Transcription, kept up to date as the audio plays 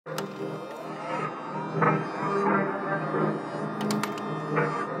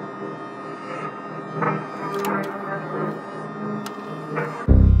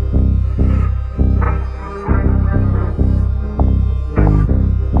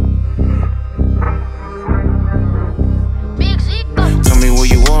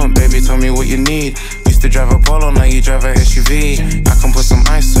Polo, now you drive a SUV. I can put some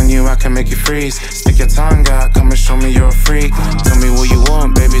ice on you, I can make you freeze. Stick your tongue out, come and show me you're a freak. Tell me what you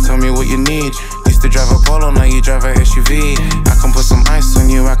want, baby, tell me what you need. Used to drive a Polo, now you drive a SUV. I can put some ice on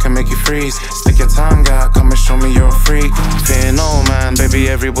you, I can make you freeze. Stick your tongue out, come and show me you're a freak. Fear no man, baby,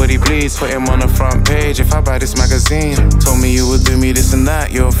 everybody bleeds. Put him on the front page if I buy this magazine. Told me you would do me this and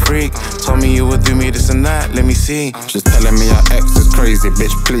that, you're a freak. Told me you would do me this and that, let me see. She's telling me her ex is crazy,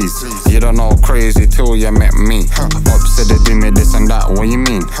 bitch, please. You don't know crazy till you met me. Up said they do me this and that, what you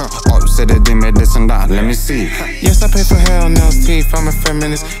mean? Up said they do me this and that, let me see. Yes, I pay for hair, nails, teeth, I'm a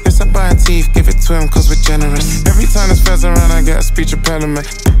feminist. Yes, I buy teeth, give it to him cause we're generous. Every time there's feds around, I get a speech impediment.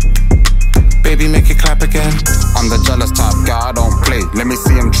 Baby, make it clap again. I'm the jealous type guy, I don't play. Let me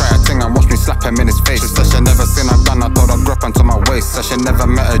see him try a thing and watch me slap him in his face. She said she never seen a gun, I told her grip onto my waist. Said she never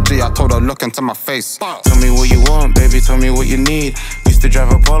met a G, I told her look into my face. Tell me what you want, baby, tell me what you need. Used to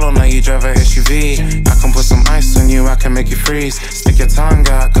drive a Polo, now you drive a SUV. I can put some ice on you, I can make you freeze. Stick your tongue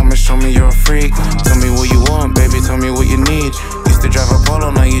out, come and show me you're a freak. Tell me what you want, baby, tell me what you need. Used to drive a Polo,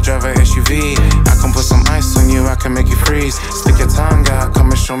 now you drive a SUV. I can put some ice on you, I can make you freeze. Stick your tongue out,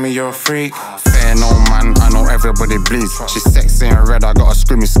 come and show me you're a freak. Fair no man, I know everybody bleeds. She's sexy and red, I got a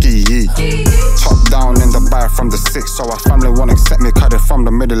screaming ski. Top down in the bar from the 6, so her family won't accept me, cut it from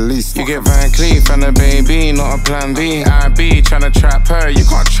the Middle East. You get Van Cleef and a baby, not a plan B. I be tryna trap her, you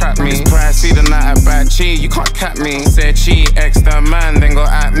can't trap me. It's pricey the night at Bad Chi, you can't cap me. Said she ex the man, then go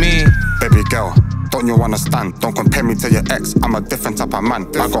at me. Baby girl, don't you understand? Don't compare me to your ex, I'm a different type of man.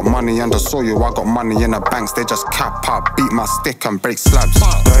 I got money under soil, I got money in the banks. They just cap up, beat my stick and break slabs.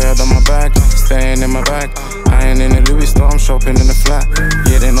 Tired on my bag, staying in my bag. I ain't in the Louis store, I'm shopping in the flat.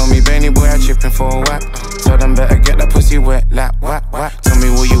 Yeah, they know me Bane, boy, I chippin' for a whack. Tell them better get that pussy wet, lap, whack, whack. Tell me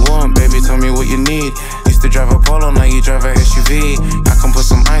what you want, baby, tell me what you need. Used to drive a Polo, now you drive a SUV. I can put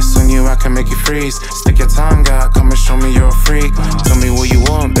some ice on you, I can make you freeze. Stick your tongue out, come and show me you're a freak. Tell me what you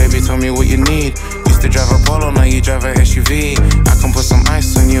want, baby, tell me what you need. Used to drive a Polo, now you drive a SUV. I can put some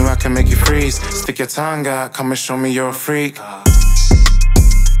ice on you, I can make you freeze. Stick your tongue out, come and show me you're a freak.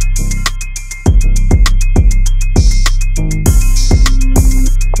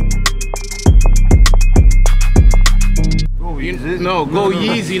 No, go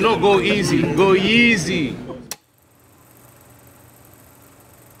Yeezy, no, go easy. Go Yeezy.